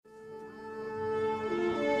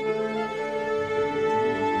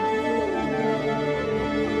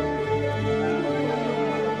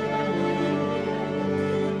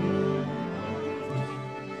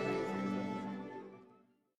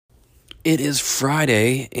It is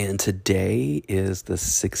Friday, and today is the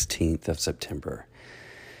 16th of September.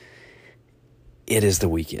 It is the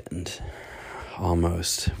weekend,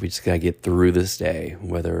 almost. We just got to get through this day,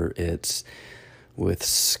 whether it's with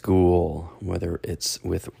school, whether it's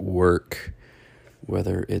with work,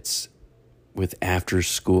 whether it's with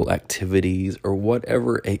after-school activities, or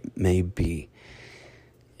whatever it may be.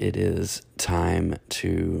 It is time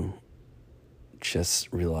to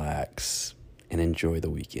just relax and enjoy the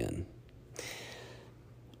weekend.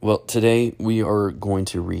 Well, today we are going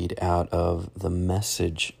to read out of the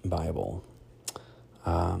Message Bible.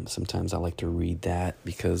 Sometimes I like to read that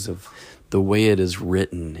because of the way it is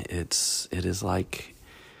written. It is like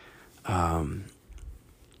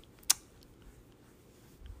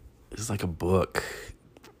it's like a book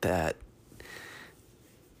that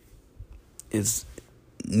is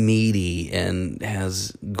meaty and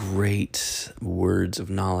has great words of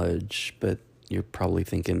knowledge. But you're probably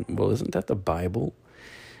thinking, well, isn't that the Bible?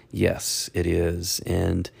 Yes, it is.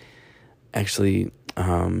 And actually,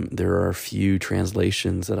 there are a few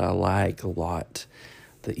translations that I like a lot.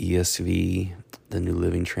 The ESV, the New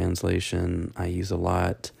Living Translation, I use a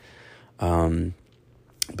lot. But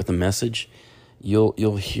the Message,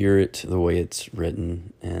 you'll hear it the way it's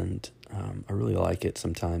written, and I really like it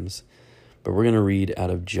sometimes. But we're going to read out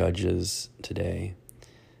of Judges today.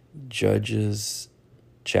 Judges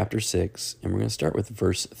chapter 6, and we're going to start with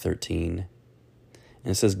verse 13.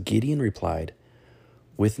 And it says, Gideon replied,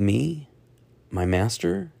 "With me, my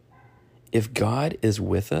master, if God is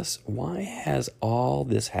with us, why has all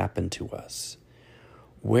this happened to us?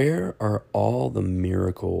 Where are all the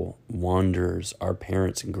miracle wonders our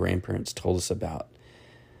parents and grandparents told us about,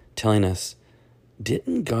 telling us,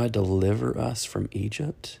 didn't God deliver us from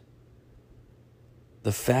Egypt?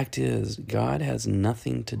 The fact is, God has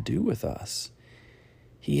nothing to do with us.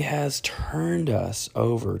 He has turned us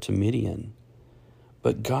over to Midian.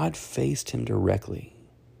 But God faced him directly.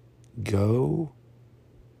 Go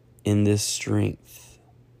in this strength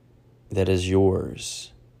that is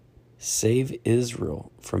yours. Save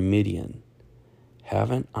Israel from Midian.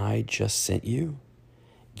 Haven't I just sent you?"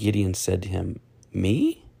 Gideon said to him,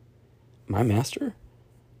 "Me? My master?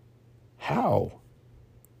 How?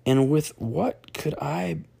 And with what could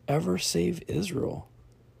I ever save Israel?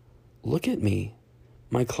 Look at me.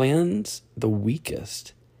 My clan's the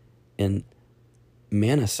weakest in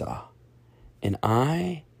Manasseh, and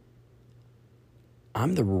I'm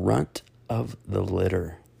the runt of the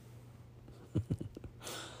litter."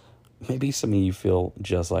 Maybe some of you feel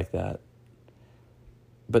just like that.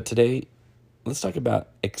 But today, let's talk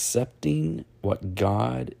about accepting what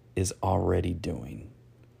God is already doing.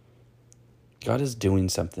 God is doing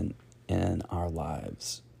something in our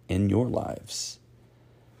lives, in your lives.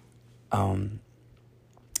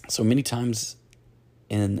 So many times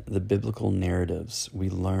in the biblical narratives, we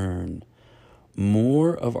learn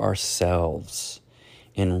more of ourselves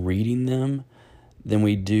in reading them than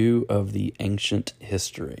we do of the ancient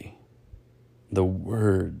history. The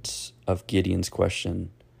words of Gideon's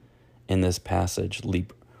question in this passage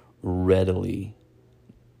leap readily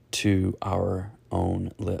to our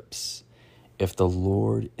own lips. If the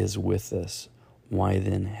Lord is with us, why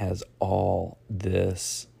then has all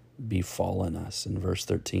this befallen us? In verse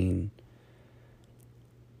 13,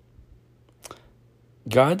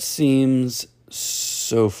 God seems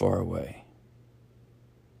so far away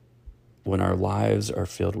when our lives are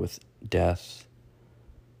filled with death,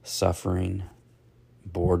 suffering,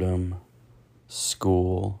 boredom,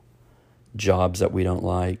 school, jobs that we don't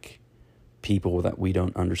like, people that we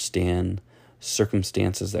don't understand,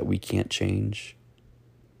 circumstances that we can't change.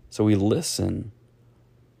 So we listen.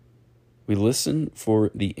 We listen for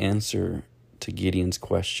the answer to Gideon's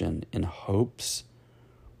question in hopes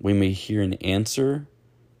we may hear an answer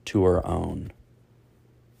to our own.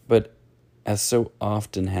 But as so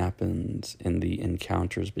often happens in the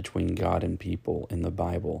encounters between God and people in the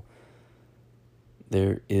Bible,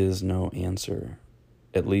 there is no answer,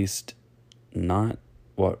 at least not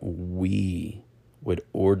what we would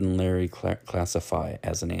ordinarily classify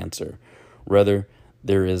as an answer. Rather,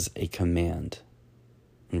 there is a command.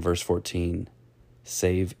 In verse 14,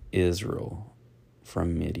 save Israel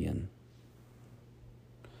from Midian.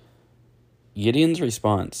 Gideon's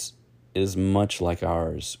response is much like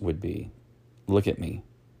ours would be. Look at me.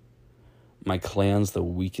 My clan's the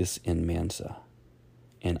weakest in Manasseh,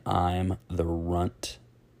 and I'm the runt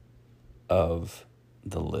of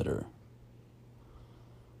the litter.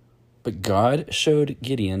 But God showed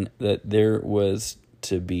Gideon that there was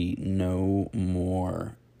to be no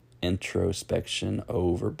more introspection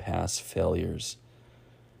over past failures,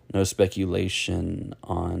 no speculation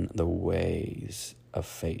on the ways of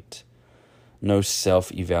fate. no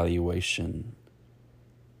self-evaluation.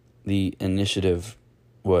 The initiative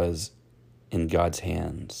was in God's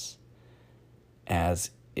hands,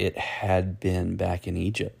 as it had been back in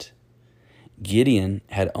Egypt. Gideon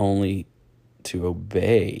had only to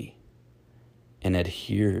obey and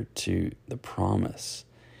adhere to the promise.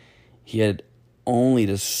 He had only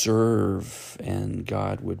to serve, and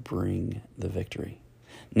God would bring the victory.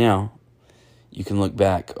 Now, you can look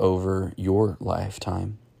back over your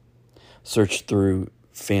lifetime, search through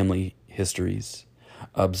family histories,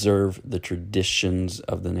 observe the traditions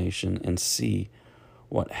of the nation, and see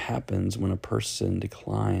what happens when a person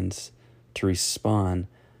declines to respond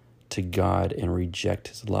to God and reject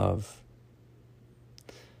his love.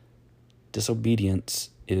 Disobedience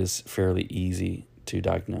is fairly easy to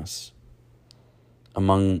diagnose.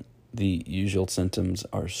 Among the usual symptoms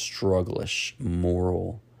are struggleish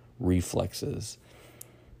moral reflexes,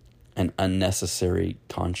 an unnecessary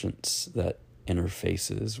conscience that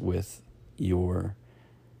interfaces with your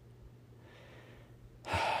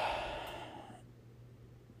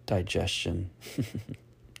digestion,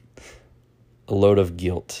 a load of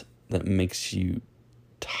guilt that makes you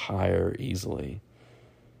tire easily,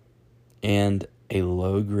 and a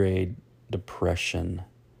low-grade depression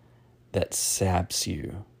that saps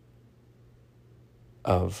you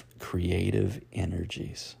of creative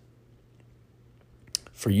energies.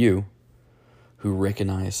 For you, who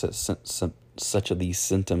recognize such of these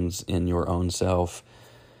symptoms in your own self,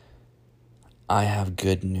 I have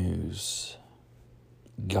good news.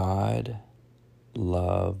 God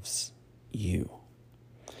loves you,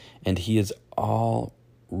 and He is all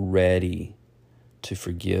ready to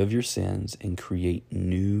forgive your sins and create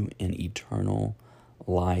new and eternal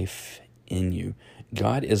life in you.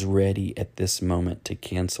 God is ready at this moment to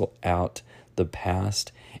cancel out the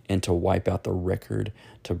past and to wipe out the record,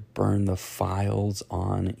 to burn the files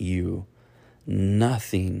on you.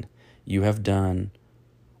 Nothing you have done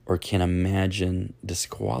or can imagine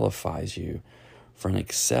disqualifies you from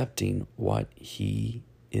accepting what He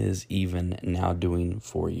is even now doing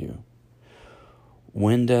for you.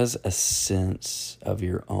 When does a sense of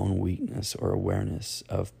your own weakness or awareness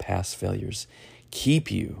of past failures keep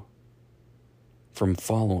you from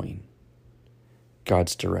following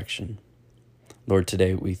God's direction? Lord,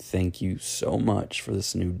 today we thank you so much for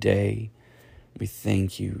this new day. We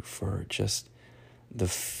thank you for just the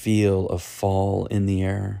feel of fall in the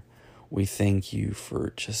air. We thank you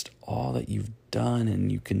for just all that you've done and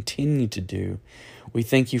you continue to do. We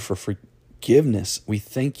thank you for forgiveness. We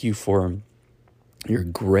thank you for your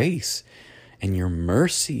grace, and your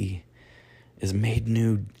mercy is made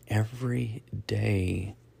new every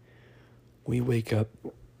day. We wake up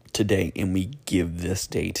today and we give this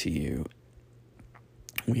day to you.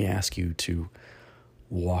 We ask you to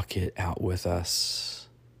walk it out with us,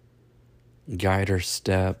 guide our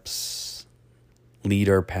steps, lead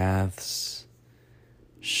our paths,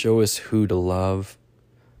 show us who to love,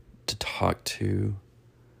 to talk to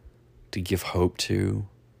give hope to.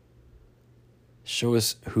 Show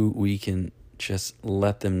us who we can just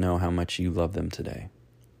let them know how much you love them today,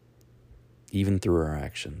 even through our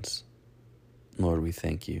actions. Lord, we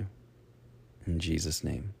thank you. In Jesus'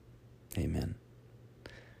 name, amen.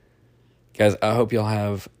 Guys, I hope y'all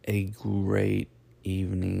have a great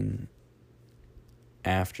evening,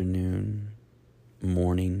 afternoon,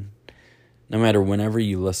 morning. No matter whenever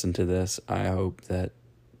you listen to this, I hope that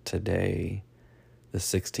today, the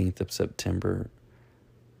 16th of September,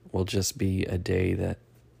 will just be a day that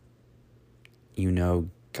you know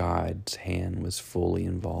God's hand was fully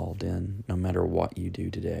involved in, no matter what you do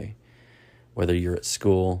today. Whether you're at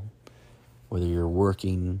school, whether you're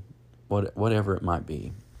working, whatever it might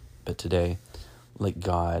be. But today, let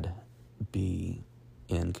God be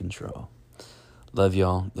in control. Love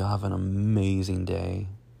y'all. Y'all have an amazing day.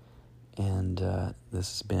 And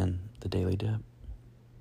this has been The Daily Dip.